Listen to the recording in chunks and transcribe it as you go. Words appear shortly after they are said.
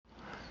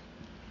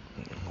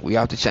We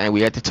off the chain.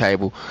 We at the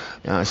table.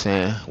 You know what I'm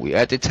saying? We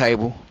at the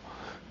table.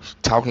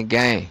 Talking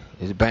game.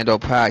 It's a Bando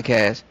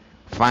podcast.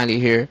 Finally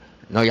here.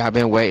 Know y'all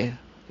been waiting.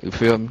 You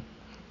feel me?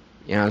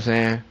 You know what I'm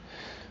saying?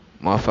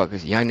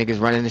 Motherfuckers, young niggas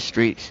running the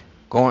streets,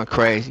 going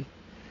crazy.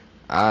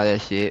 All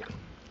that shit.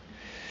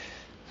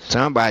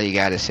 Somebody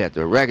gotta set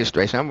the record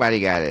straight. Somebody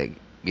gotta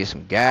get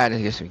some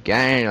guidance, get some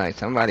game. Like,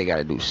 somebody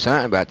gotta do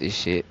something about this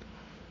shit.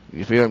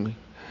 You feel me?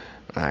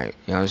 Like,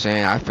 you know what I'm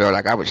saying? I felt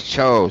like I was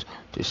chose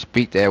to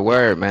speak that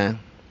word, man.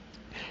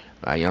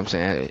 Like, you know what I'm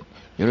saying?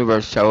 The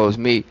universe chose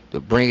me to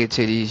bring it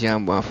to these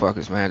young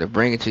motherfuckers, man. To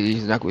bring it to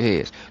these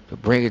knuckleheads. To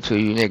bring it to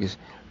you niggas.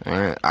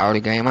 Man, all the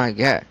game I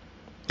got.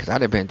 Cause I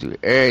done been through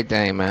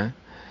everything, man.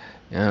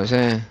 You know what I'm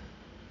saying?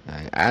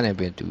 Like, I done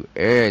been through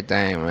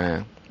everything,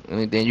 man.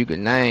 Anything you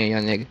can name,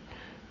 young nigga,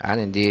 I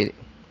done did it.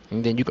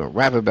 Anything you can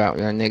rap about,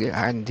 young nigga,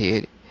 I done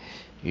did it.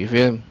 You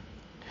feel me?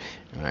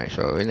 Alright,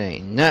 so it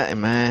ain't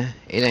nothing, man.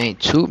 It ain't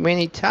too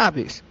many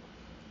topics.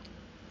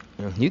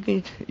 You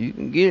can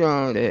get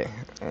on that.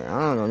 I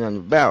don't know nothing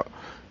about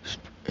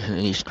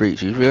these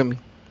streets, you feel me?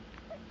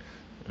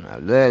 I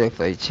love to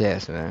play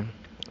chess, man.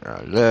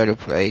 I love to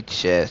play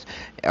chess.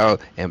 Oh,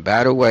 and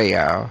by the way,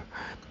 y'all,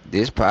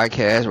 this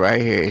podcast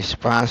right here is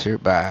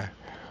sponsored by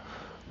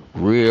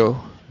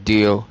Real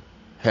Deal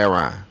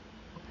Heroin.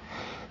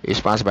 It's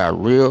sponsored by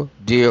Real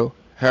Deal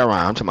Heroin.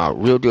 I'm talking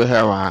about Real Deal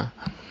Heroin.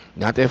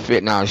 Not that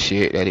fentanyl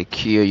shit that'll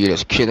kill you,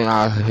 that's killing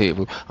all the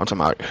people. I'm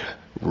talking about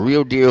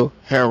Real Deal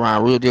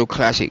Heroin, Real Deal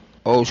Classic,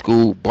 old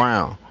school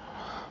brown.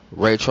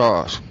 Ray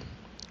Charles.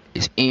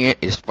 It's in,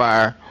 it's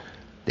fire.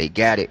 They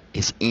got it.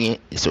 It's in,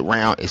 it's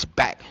around, it's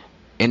back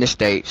in the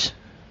States.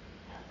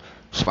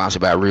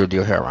 Sponsored by Real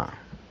Deal Heroin.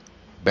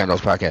 Bandos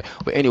podcast.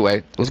 But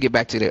anyway, let's get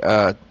back to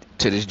the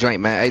to this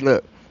joint, man. Hey,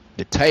 look,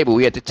 the table.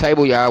 We at the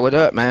table, y'all. What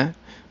up, man?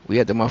 We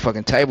at the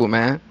motherfucking table,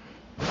 man.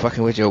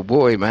 Fucking with your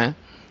boy, man.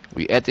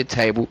 We at the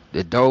table.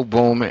 The dough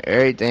booming,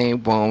 everything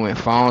booming,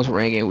 phones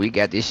ringing. We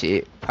got this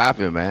shit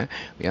popping, man.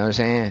 You know what I'm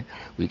saying?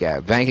 We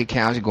got bank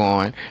accounts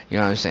going. You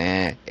know what I'm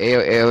saying?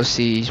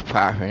 LLCs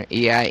popping,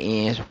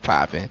 EINs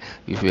popping.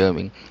 You feel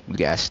me? We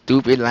got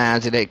stupid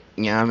lines of that.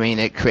 You know what I mean?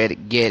 That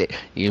credit, get it.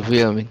 You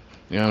feel me?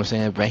 You know what I'm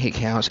saying? Bank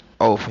accounts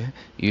open.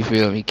 You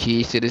feel me?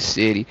 Keys to the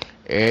city.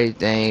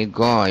 Everything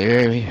going. You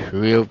hear me?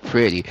 Real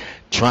pretty.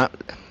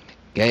 Trump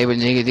gave a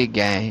nigga the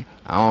game.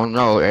 I don't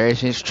know. Ever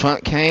since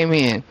Trump came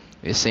in,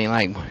 it seemed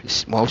like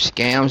more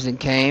scams than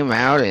came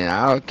out and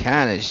all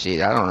kind of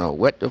shit. I don't know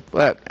what the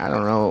fuck. I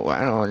don't know.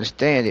 I don't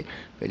understand it.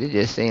 But it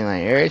just seemed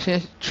like ever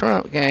since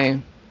Trump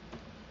came,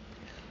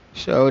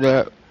 showed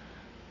up,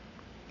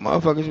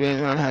 motherfuckers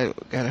been on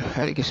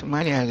how to get some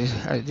money out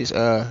of this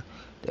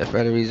that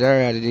Federal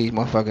Reserve, out of these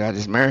motherfuckers, out of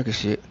this America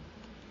shit.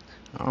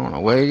 I don't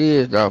know what it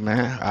is though,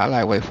 man. I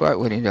like way fuck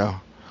with him though.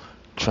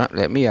 Trump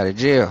let me out of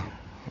jail.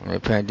 They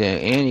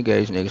pandemic and he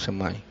gave niggas some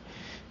money.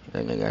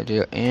 That nigga out of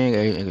jail and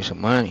gave niggas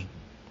some money.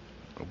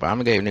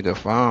 Obama gave nigga a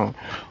phone,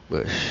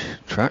 but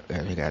Trump got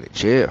nigga out of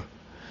jail.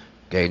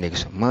 Gave niggas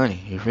some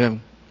money. You feel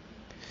me?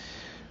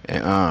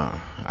 And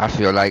I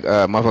feel like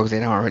motherfuckers they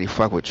don't already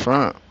fuck with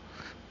Trump.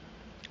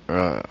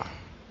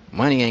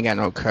 Money ain't got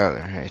no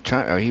color. Hey,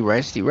 Trump, he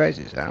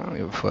racist. I don't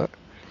give a fuck.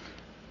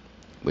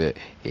 But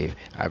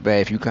I bet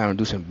if you come and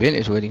do some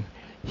business with him,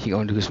 he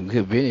gonna do some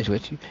good business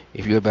with you.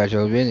 If you about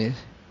your business,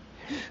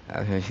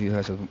 if you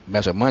have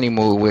some money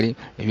move with him,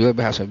 if you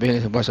about some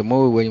business about some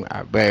move with him,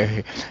 I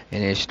bet,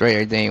 and then straight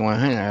everything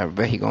 100, I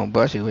bet he gonna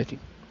bust it with you.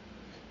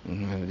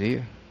 No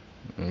deal.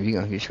 He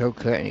gonna get your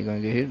cut and he gonna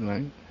get his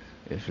money.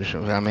 If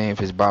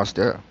it's bossed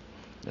up.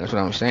 That's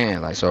what I'm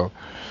saying. Like, so,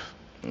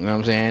 you know what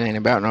I'm saying? Ain't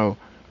about no,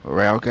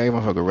 okay,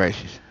 motherfucker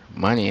racist.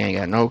 Money ain't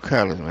got no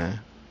colors, man.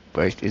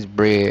 But it's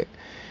bread.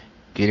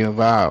 Get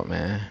involved,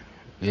 man.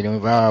 Get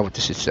involved with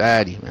the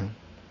society, man.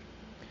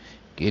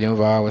 Get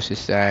involved with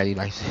society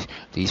like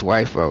these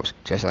white folks,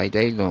 just like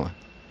they doing.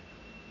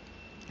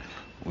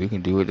 We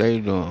can do what they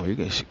doing. We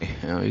can, just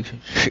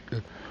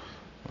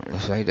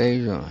like they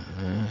doing.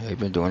 They've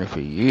been doing it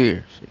for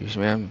years. You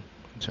smell me?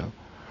 So,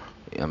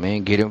 I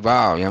mean, get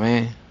involved. You know what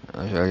I mean?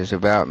 That's what it's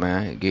about,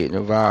 man. Getting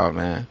involved,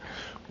 man,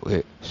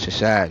 with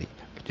society,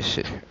 with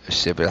the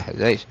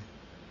civilization.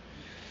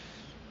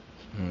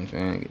 You know what I'm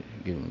saying?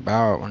 Get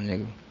involved, my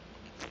nigga.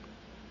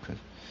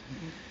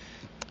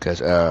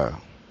 Cause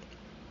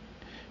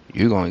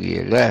you gonna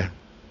get left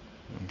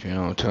if you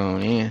don't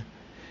tune in. I'm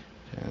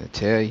trying to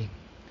tell you,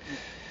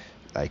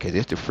 like, cause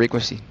it's the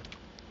frequency.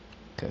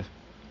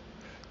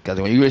 Cause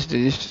when you listen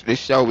to this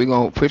show, we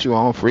gonna put you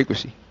on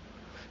frequency.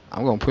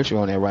 I'm gonna put you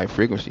on that right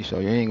frequency, so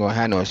you ain't gonna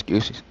have no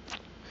excuses.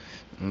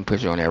 I'm gonna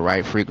put you on that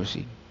right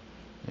frequency.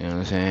 You know what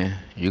I'm saying?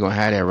 You're gonna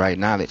have that right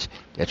knowledge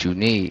that you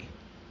need.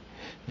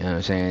 You know what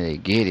I'm saying? They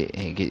get it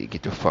and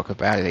get the fuck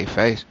up out of their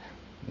face.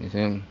 You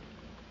see me?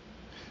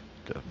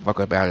 The fuck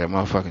up out of that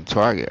motherfucking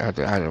target, out of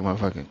the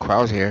motherfucking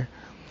crosshair.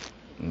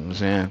 You know what I'm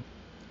saying?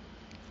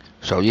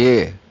 So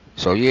yeah.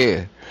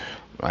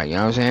 Like, you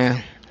know what I'm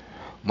saying?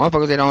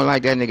 Motherfuckers that don't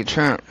like that nigga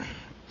Trump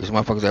is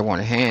motherfuckers that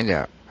want a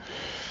handout.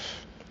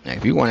 Now,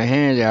 if you want a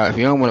handout, if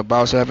you don't want to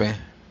boss up and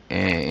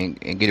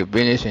and get a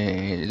business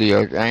and do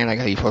your thing like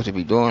how you supposed to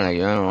be doing. Like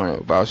you don't want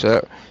to boss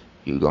up,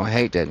 you gonna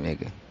hate that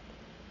nigga.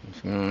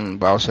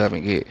 Boss up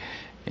and get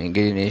in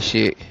this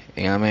shit.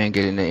 You know what I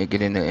mean?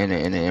 Get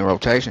in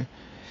rotation.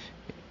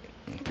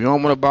 If you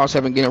don't want to boss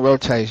up and get in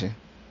rotation,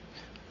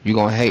 you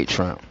gonna hate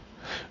Trump.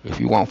 If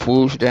you want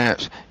food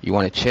stamps, you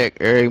want to check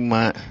every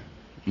month,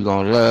 you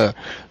gonna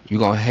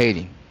hate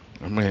him.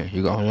 I mean,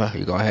 you gonna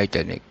hate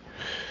that nigga.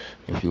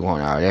 If you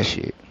want all that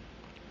shit.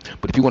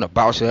 But if you want to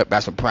boss up, buy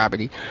some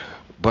property,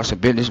 bust some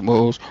business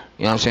moves,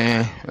 you know what I'm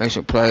saying? Make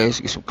some plays,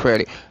 get some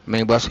credit. I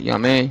mean, bust, you know what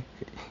I mean?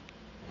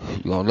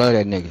 You gonna love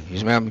that nigga. You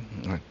smell me?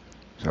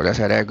 So that's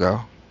how that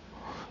go.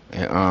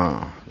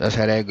 And that's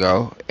how that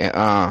go.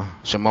 And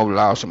some more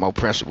laws, some more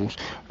principles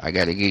I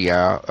gotta give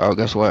y'all. Oh,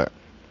 guess what?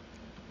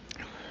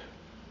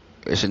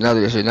 It's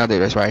another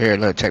that's right here.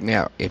 Look, check me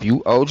out. If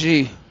you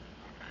OG,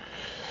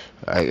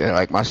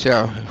 like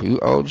myself, if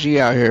you OG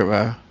out here,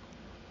 bro,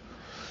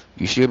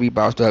 you should be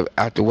bossed up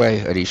out the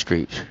way of these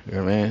streets. You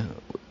know what I mean?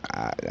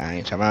 I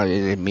ain't talking about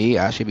it me.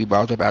 I should be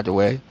bossed up out the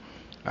way.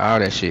 All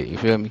that shit. You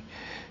feel me?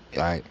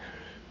 Like,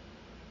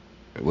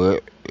 well,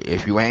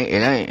 if you ain't,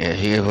 it ain't.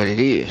 Here's what it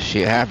is.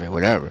 Shit happen.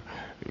 Whatever.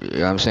 You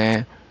know what I'm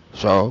saying?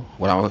 So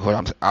what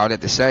I'm all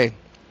that to say,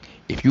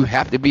 if you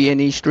have to be in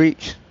these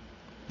streets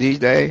these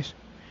days,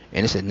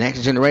 and it's the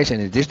next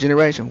generation, and this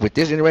generation, with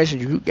this generation,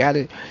 you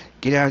gotta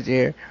get out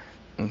there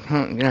and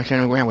get out there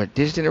on the ground with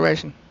this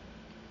generation.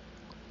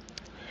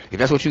 If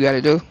that's what you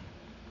gotta do,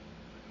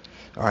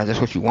 or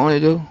that's what you want to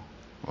do,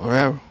 or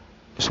whatever,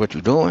 that's what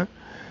you're doing,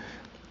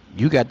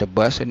 you got to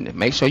bust and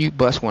make sure you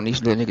bust one of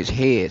these little niggas'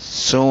 heads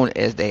soon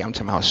as I'm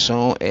talking about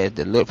soon as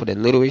for the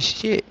littlest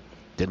shit,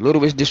 the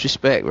littlest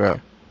disrespect,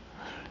 bro.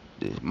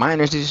 The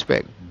minor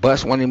disrespect,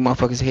 bust one of them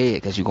motherfuckers' head,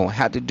 because you're gonna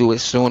have to do it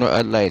sooner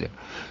or later.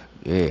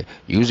 Yeah,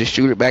 you was a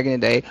shooter back in the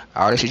day.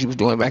 All that shit you was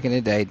doing back in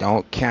the day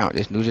don't count.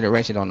 This new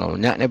generation don't know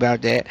nothing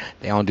about that.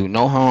 They don't do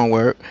no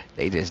homework.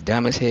 They just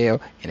dumb as hell,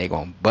 and they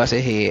gonna bust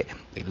a head.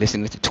 They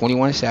listening to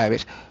 21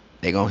 Savage.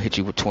 They gonna hit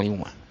you with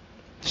 21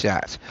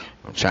 shots.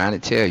 I'm trying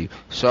to tell you.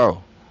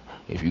 So,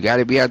 if you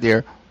gotta be out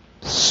there,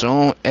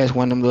 soon as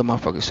one of them little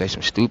motherfuckers say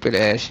some stupid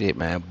ass shit,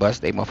 man,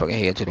 bust they motherfucking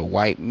head to the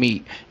white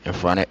meat in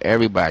front of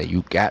everybody.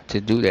 You got to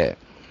do that.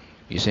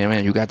 You see what I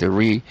mean? You got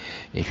to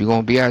if you're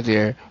going to be out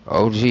there,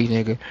 OG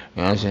nigga, you know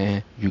what I'm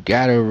saying? You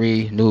got to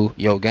renew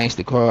your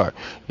gangster card,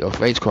 your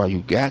face card.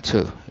 You got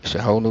to. It's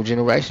a whole new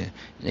generation.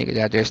 Niggas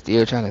out there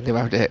still trying to live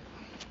off that.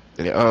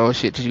 Oh,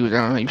 shit, you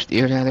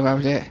still trying to live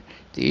off that?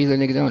 These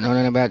little niggas don't know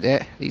nothing about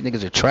that. These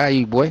niggas will try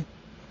you, boy. You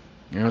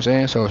know what I'm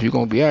saying? So if you're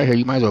going to be out here,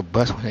 you might as well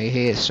bust on their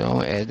head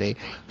soon as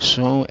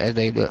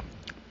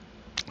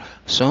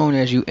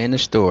you in the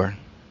store.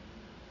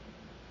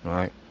 All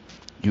right?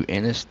 You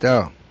in the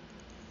store.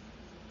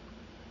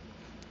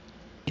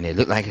 And it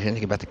look like it's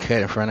anything about to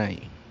cut in front of you.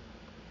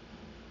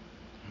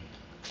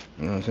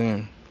 You know what I'm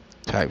saying?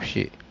 Type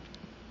shit.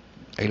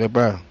 Hey, little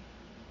bro.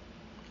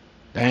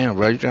 Damn,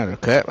 bro, you trying to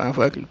cut,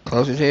 motherfucker?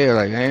 Close as hell,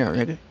 like, damn,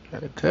 nigga.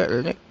 Trying to cut,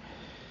 nigga.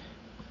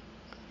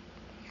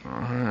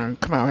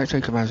 Come on, wait till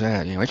you come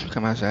outside, yeah. Wait till you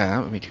come outside.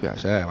 I'm gonna meet you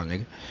outside, my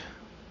nigga.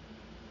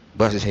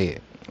 Bust his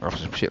head. Or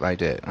some shit like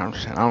that. I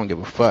don't give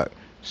a fuck.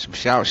 Some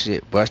shout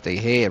shit. Bust their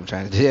head, I'm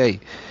trying to tell you.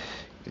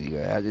 You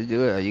gonna have to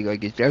do it, or you gonna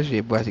get your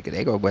shit busted, cause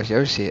they gonna bust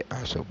your shit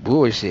on some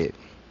bullshit.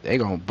 They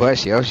gonna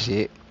bust your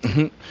shit.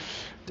 Think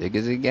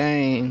it's a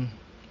game.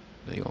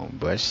 They gonna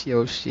bust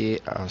your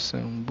shit on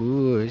some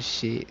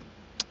bullshit.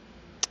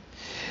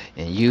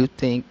 And you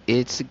think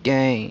it's a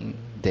game.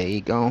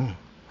 They gon'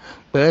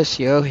 bust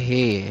your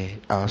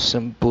head on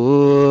some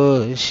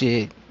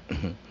bullshit.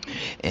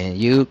 And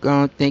you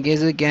gon' think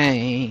it's a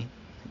game.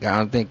 I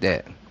don't think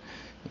that.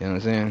 You know what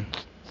I'm saying?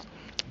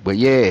 But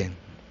yeah.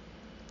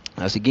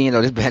 Once again,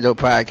 though, this Bando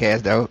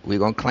podcast, though, we're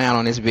going to clown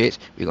on this bitch.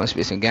 We're going to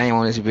spit some game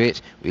on this bitch.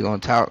 We're going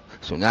to talk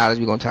some knowledge.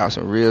 We're going to talk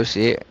some real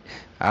shit.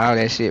 All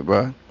that shit,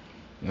 bro.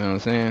 You know what I'm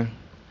saying?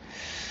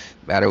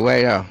 By the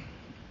way, though,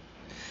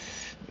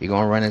 we're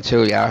going to run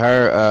into, y'all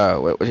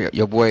heard,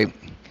 your boy,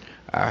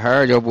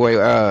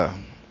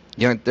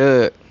 Young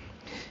Thug.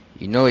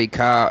 You know he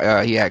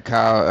had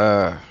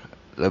called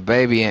Lil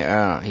Baby,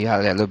 and he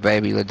hollered at Lil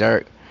Baby, Lil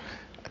Durk.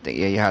 I think,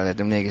 yeah, he hollered at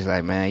them niggas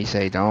like, man, he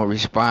say, don't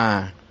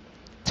respond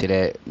to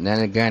that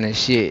none of gun and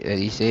shit that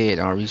he said.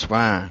 Don't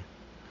respond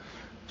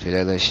to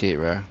that little shit,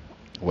 bro.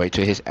 Wait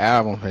till his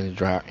album for the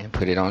drop and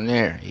put it on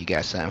there. He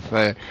got something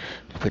to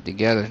put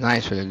together. It's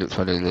nice for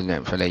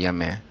that young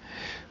man,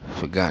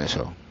 for Gunna.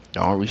 So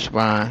don't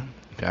respond.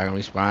 If y'all gonna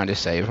respond,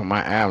 just save it from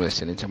my album.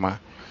 Send it to my,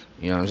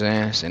 you know what I'm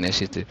saying? Send that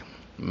shit to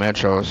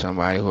Metro or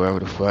somebody, whoever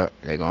the fuck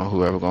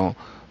whoever gonna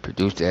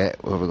produce that,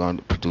 whoever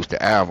gonna produce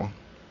the album.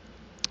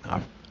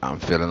 I'm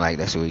feeling like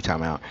that's what he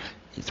talking about.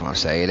 He's gonna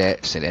say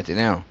that, send that to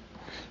them.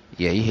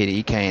 Yeah,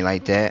 he came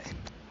like that.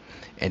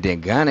 And then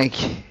Gunna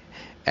came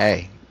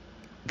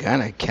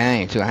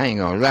too. I ain't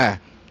gonna lie.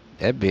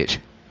 That bitch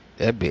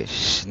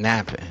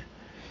snapping.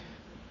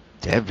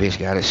 That bitch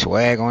got a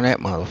swag on that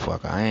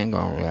motherfucker. I ain't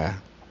gonna lie.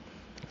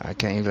 I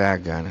can't lie,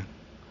 Gunna.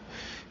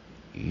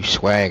 You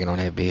swagging on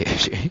that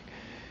bitch.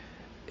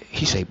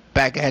 He say,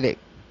 back at it.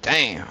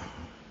 Damn.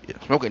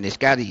 Smoking this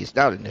Scotty, you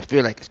starting to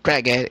feel like it's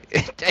crack at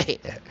it.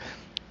 Damn.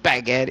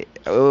 Back at it.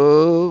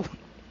 Oh.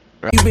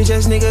 You bitch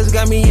ass niggas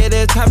got me at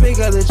the topic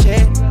of the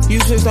chat. You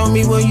switched on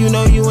me when you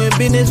know you in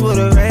business with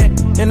a rat.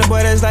 And the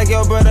boy that's like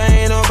your brother,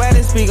 ain't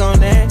nobody speak on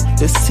that.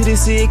 The city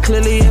see it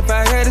clearly if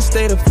I had to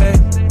state of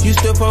fact. You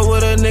still fuck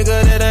with a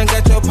nigga that ain't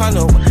got your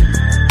partner.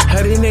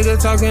 Heard these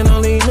niggas talking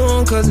only knew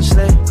him cause it's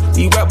slack.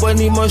 You rap boy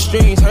need more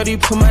streams, heard he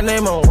put my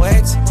name on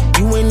wax.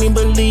 You ain't even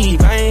believe,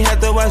 I ain't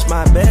have to watch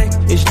my back.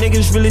 It's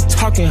niggas really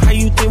talking, how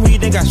you think we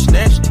done got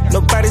snatched?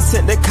 Nobody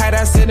sent the kite,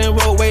 I said in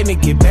road waiting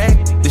to get back.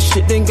 This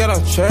shit didn't get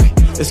on track,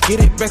 let's get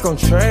it back on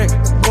track.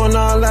 Going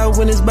all out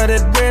when it's by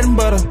that bread and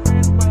butter.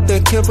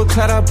 The kill for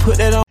clout, I put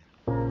that on.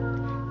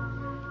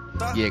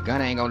 Yeah,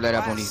 Gunna ain't gonna let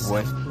up on these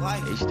boys.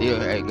 He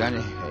still, hey,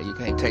 Gunna, hey, you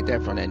can't take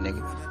that from that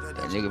nigga.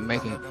 That nigga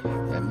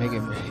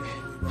making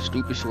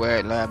stupid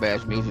swag, live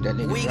ass music. That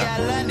nigga. We got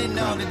London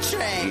on the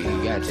track.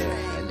 You got that.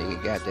 That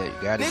nigga got that.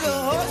 You gotta nigga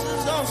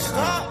horses don't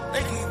stop. They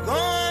keep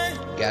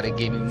going. Gotta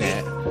give him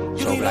that.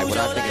 So like what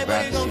I think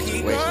about this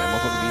situation, like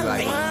motherfuckers be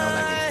like, you know,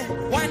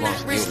 like why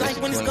not risk like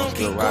when it's gonna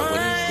keep rock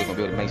with him? They gonna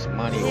be able to make some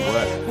money or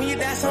what? When you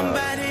die,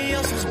 somebody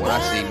else is what I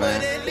see,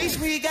 man. At least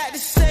we got to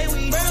say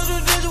we ran on the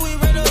digital, we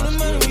ran on the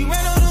money, we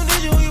ran on the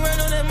digital, we ran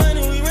on that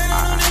money, we ran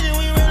on the digital,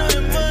 we ran on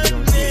that money.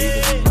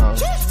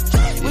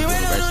 We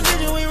ran on the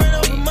digital, we ran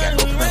on the money,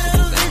 we ran on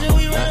the digital,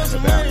 we ran on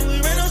some money,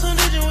 we ran on some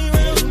digital, we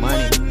ran on some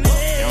money.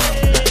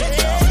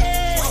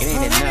 It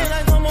ain't enough.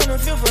 Like I'm on the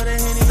field for the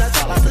hennies, I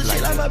talk lots of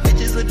shit like my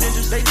bitches are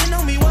dangerous. They didn't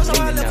know me once, so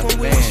I left from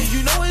wishes.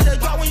 You know it's a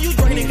drop when you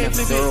drain it, can't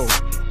flip it.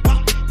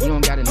 You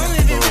don't got enough thorough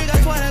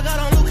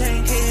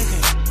fans.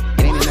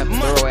 It ain't enough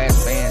thorough ass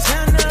fans.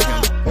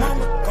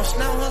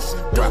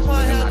 Drop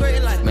for him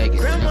not make it.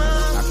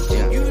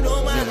 You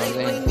know what I'm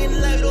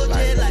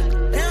saying? Like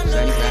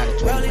 75 to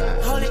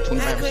 25.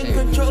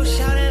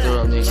 25%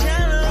 thorough niggas,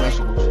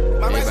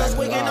 principles. My race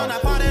swinging on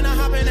that part and I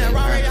hop in that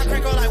Rari. I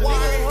crank on like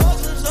water.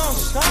 Horses don't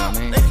stop.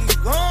 They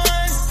keep going.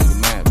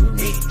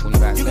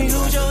 You can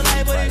lose your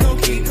life, but it gon'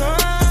 keep going.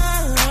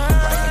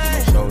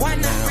 Why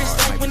not risk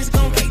life when it's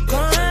gon' keep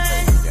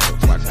going?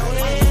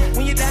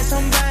 When you die,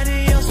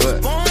 somebody else was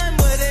born,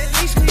 but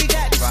at least we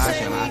got the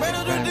same. We ran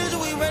on the digital,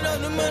 we ran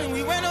on the money,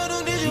 we ran on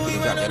the digital, we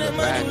ran on the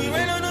money, we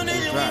ran on the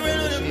digital, we ran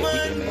on the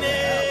money.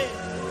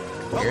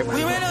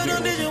 We ran on the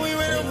digital, we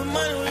ran on the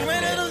money, we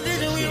ran on the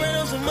digital, we ran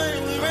on some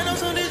money, we ran on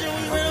some digital,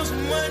 we ran on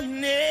some money.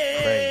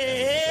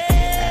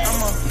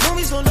 I'ma move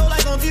me so low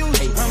like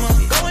confusion. I'ma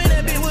go in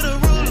that bitch with a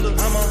ruler.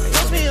 I'ma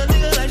toss me a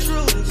nigga like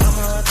Schroeder.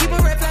 I'ma keep a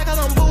red flag 'cause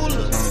I'm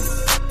bullin'.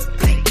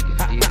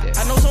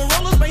 I know some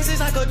roller spaces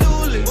like a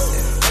duelist.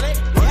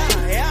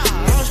 Yeah,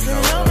 I'm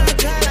screaming on my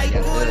God like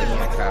Buddha.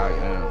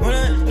 When I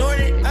snort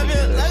it, I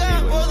feel like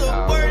I was a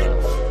bird.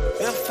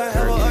 If I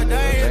ever a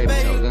dirty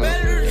baby,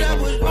 better drop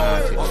was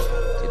born.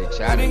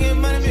 I didn't get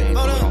money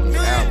before the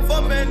million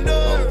for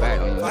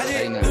Pandora. I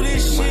just do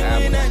this shit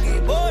and I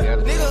get bored.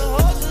 Nigga,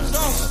 horses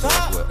don't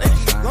stop, they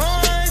keep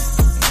going.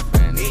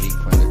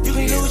 You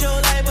can lose your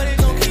life, but it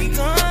gon' keep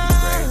going.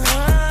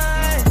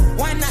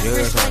 Why not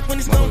risk life when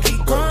it's gon'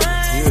 keep going?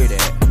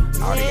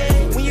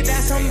 When you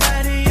die,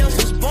 somebody else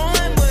was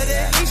born, but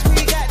at least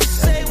we got to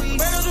say we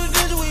ran on the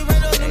digital, we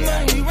ran on the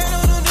money, we ran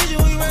on the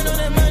digital, we ran on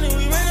that money,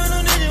 we ran on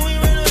the digital, we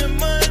ran on that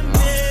money.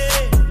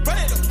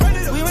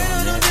 We ran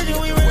on the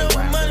digital, we ran on the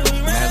money, we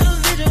ran on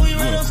the digital, we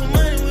ran on some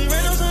money, we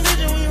ran on some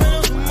digital, we ran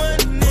on some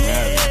money.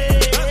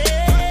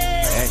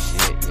 That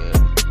shit, yeah.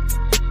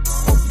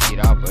 Hope you get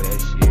off of that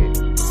shit.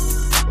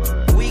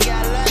 But we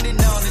got London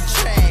on the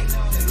track.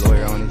 The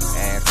lawyer on his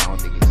ass, I don't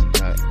think it's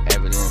enough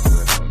evidence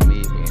for me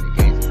being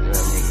against the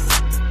drug nigga.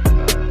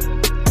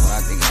 When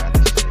I think about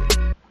this shit,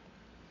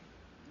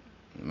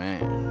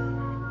 man,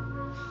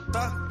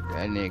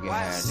 that nigga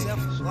had it.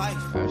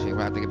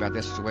 When I think about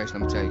that situation,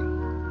 let me tell you.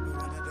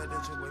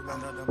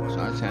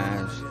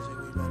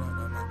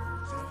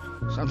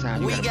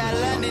 Sometimes you gotta got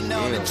London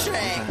on the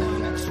track. Sometimes you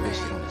gotta switch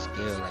shit on the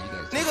scale. Like you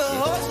gotta nigga,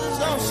 horses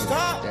don't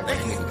stop, they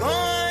keep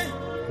going.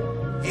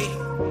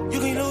 You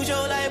can lose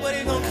your life, but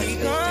it gon'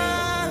 keep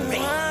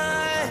going.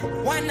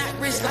 Why not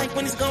risk life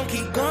when it's gon'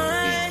 keep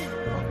going?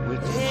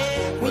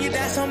 When you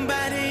die,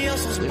 somebody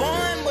else was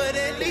born, but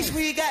at least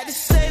we got to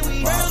say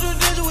we ran on the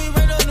digital, we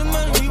ran on the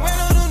money, we ran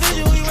on the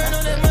digital, we ran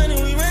on that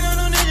money, we ran on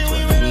the digital,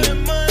 we ran on that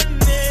money.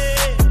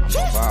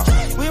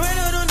 We ran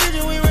on the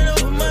digital, we ran on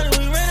the money,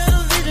 we ran on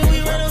the digital, we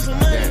ran on some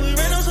money, we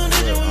ran on some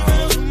digital, we ran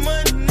on some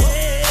money.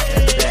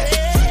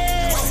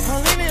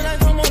 I'm leaning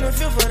like I'm on the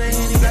field for the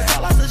hennies. I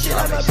talk lots of shit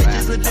like my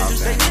bitches are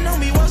dangerous. They didn't know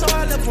me once, so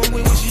I left from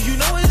wishes. You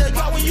know it's a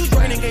drop when you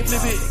drain and can't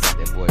flip it.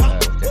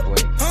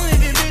 I'm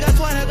living big, I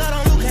swear to God,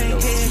 I'm Luke,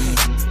 can't catch me.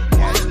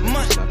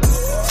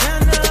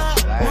 Turn it up,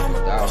 mama,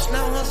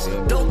 slow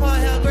hustle. Dope part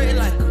hell great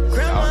like a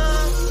grandma.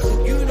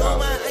 You know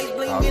my ice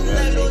blinking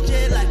like no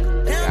jet like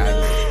Panda.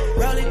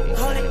 Rolling,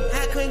 holding,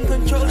 I couldn't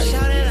control,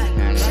 shouting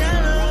like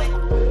Shanna.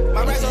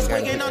 My race was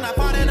swinging on that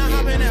part and I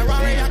hop in that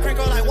Rari. I crank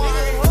on like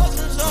water.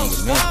 Horses don't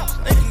stop,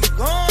 they keep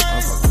going.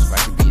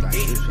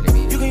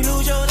 You can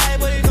lose your life,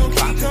 but it gon'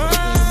 keep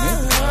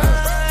going.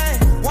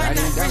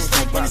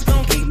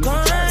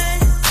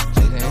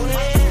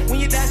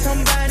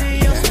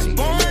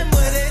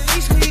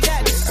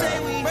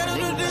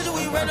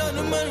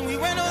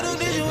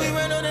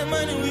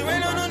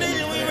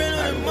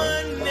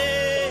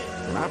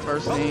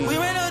 seen. We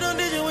ran out on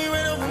digits, we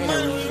ran out for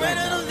money. We ran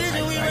out on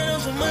digits, we ran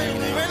out some money.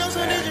 We ran out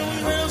some digits,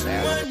 we ran out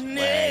some money.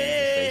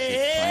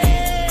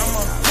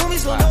 I'ma move me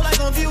so low like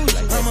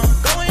confusion. I'ma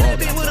go in that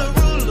bitch with a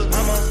ruler.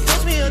 I'ma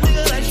toast me a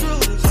nigga like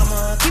Schroeder.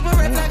 I'ma keep a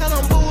rap like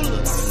I'm Bula.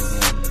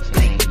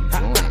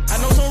 I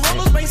know some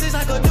roller spaces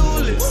like a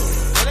duelist.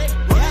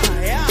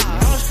 Yeah,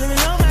 I'm screaming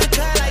on my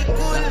car like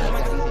Gouda.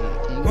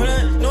 When I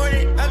snort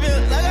it, I feel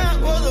like I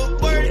was a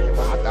bird.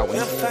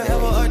 If I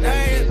ever a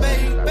day,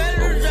 baby,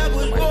 better job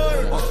was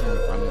bored.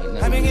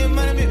 I been getting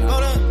money, been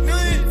hold up,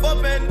 million for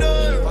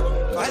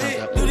Pandora. I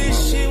didn't do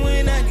this shit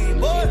when I get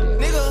bored.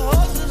 Nigga,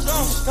 horses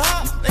don't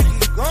stop, they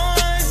keep going.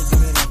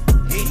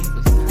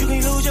 You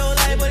can lose your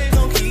life, but it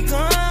gon' keep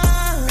going.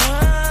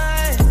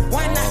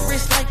 Why not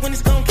risk life when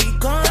it's gon' keep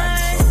going?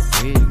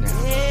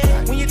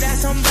 Yeah, when you die,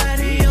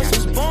 somebody else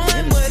was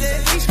born, but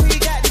at least we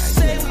got to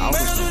say we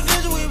ran on the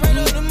digits, we ran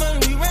on the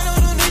money, we ran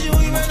on the digits,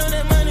 we ran on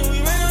that money, we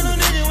ran on the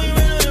digits, we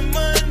ran on the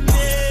money.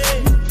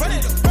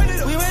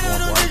 We ran on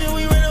the digits,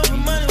 we ran on the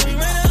money, we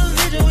ran on the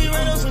digits, we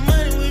ran on some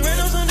money, we ran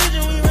on some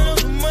digits, we ran on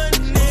some money.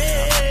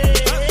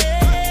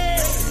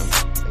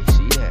 They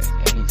see that.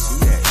 They didn't see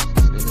that.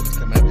 These niggas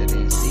coming up, they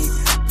didn't see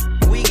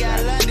that. We got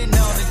London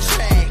on the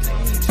track. You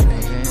know what I'm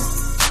saying?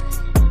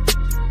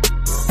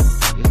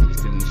 This nigga's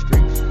still in the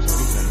streets, so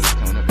these niggas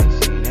coming up, they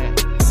seen that.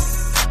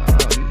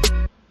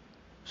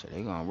 So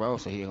they gonna roll,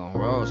 so he gonna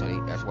roll, so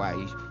that's why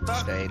he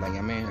stayed like,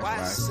 I mean,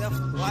 that's why, you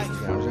know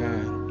what I'm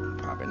saying?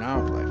 Popping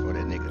off like for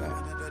that nigga, like,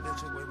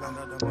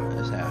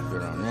 that's how I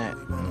feel on that,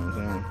 you know what I'm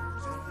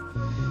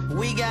saying?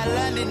 We got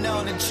London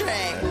on the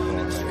track.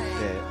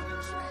 Yeah.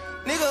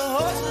 Nigga,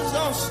 horses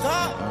don't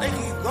stop, they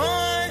keep going.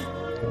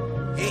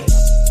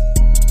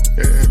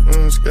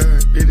 Sky,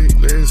 get it,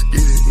 let's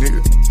get it,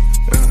 nigga.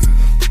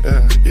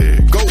 Yeah.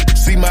 Go.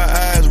 See my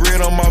eyes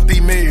red, I'm off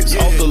these meds.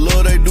 Off the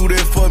love, they do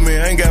that for me.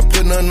 Ain't got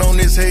put nothing on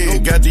this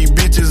head. Got these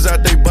bitches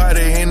out they body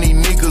and these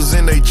niggas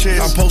in they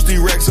chest. I post these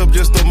racks up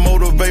just to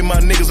motivate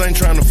my niggas, ain't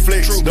trying to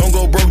flex. Don't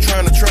go broke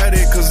trying to try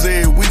that, cause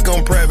every week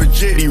on private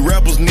jet. These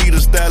rappers need a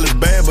stylist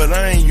bad, but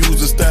I ain't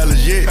used a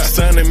stylist yet.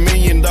 Signing $1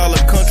 million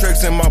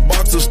contracts in my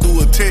boxers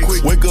through a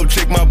text. Wake up,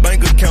 check my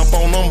bank account,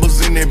 phone numbers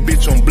in that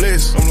bitch, I'm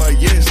blessed. I'm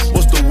like, yes.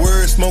 What's the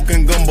word?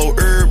 Smoking gumbo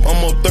herb.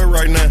 I'm up there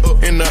right now.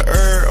 In the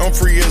air, I'm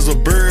free as a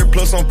bird.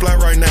 Plus I'm fly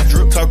right now.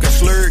 Talking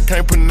slurred,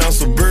 can't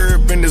pronounce a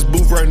verb in this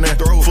booth right now.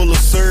 Full of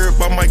syrup,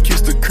 I might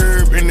kiss the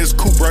curb in this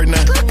coupe right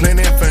now.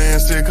 Plenty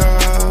fancy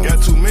cars,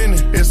 got too many.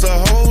 It's a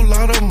whole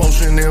lot of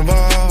motion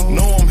involved.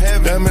 Know I'm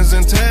having diamonds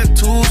and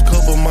tattoos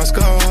cover my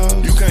scars.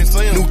 You can't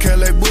see them. New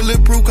Cadillac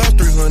bulletproof cost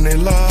 300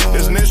 laws.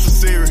 It's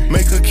necessary.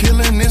 Make a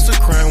killing, it's a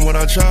crime what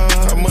I charge.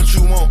 How much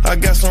you want? I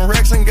got some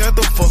racks and got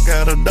the fuck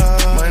out of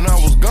Dodge. Man, I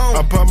was gone.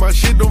 I pop my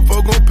shit, them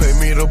folk gon' pay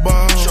me the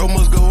ball. Show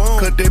must go on.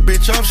 Cut that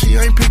bitch off, she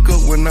ain't pick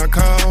up when I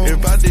call.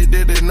 If I did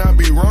that, then I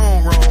be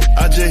wrong.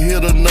 I just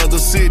hit another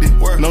city.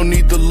 No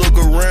need to look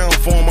around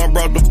for 'em. I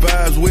brought the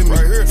vibes with me.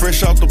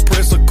 Fresh off the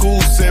press, a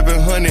cool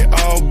 700,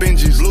 all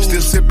Benjis.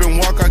 Still sipping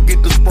walk, I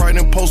get the Sprite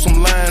and post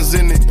some lines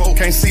in it.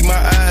 Can't see my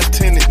eyes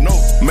tinted. No,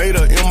 made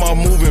her in my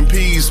moving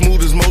peas,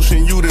 smoothest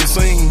motion you done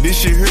seen. This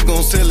shit here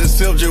gon' sell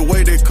itself, just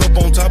weigh that cup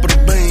on top of the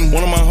beam.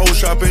 One of my hoes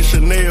shop at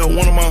Chanel,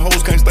 one of my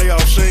hoes can't stay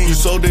off Sheen. You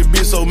sold that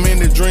bitch so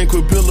many drink,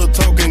 quit pillow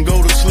talk and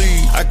go to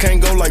sleep. I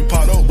can't go like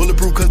Pop,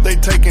 bulletproof cause they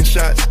taking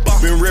shots.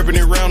 Been repping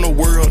it around the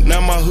world,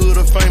 now my hood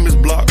a famous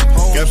block.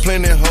 Got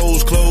plenty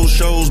hoes, clothes,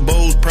 shows,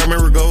 bows,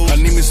 primary goals. I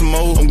need me some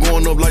more, I'm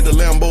going up like the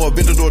Lambo,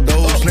 Aventador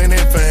doors. Plenty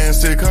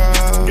fancy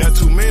cars, got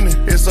too many.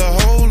 It's a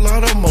whole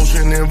lot of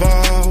motion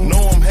involved.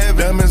 Know I'm having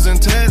diamonds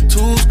and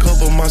tattoos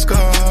cover my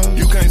scars.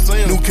 You can't see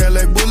them. New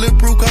Cadillac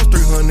bulletproof cost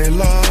 300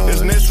 laws.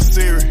 It's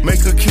necessary.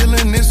 Make a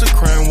killing, it's a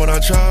crime what I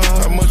charge.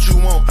 How much you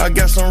want? I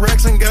got some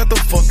racks and got the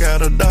fuck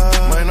out of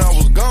Dodge. Man, I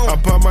was gone. I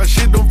pop my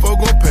shit, them folk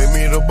gon' pay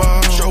me the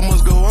ball. Show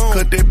must go on.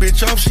 Cut that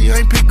bitch off, she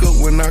ain't pick up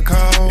when I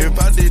call. If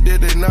I did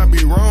that, then I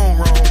be wrong.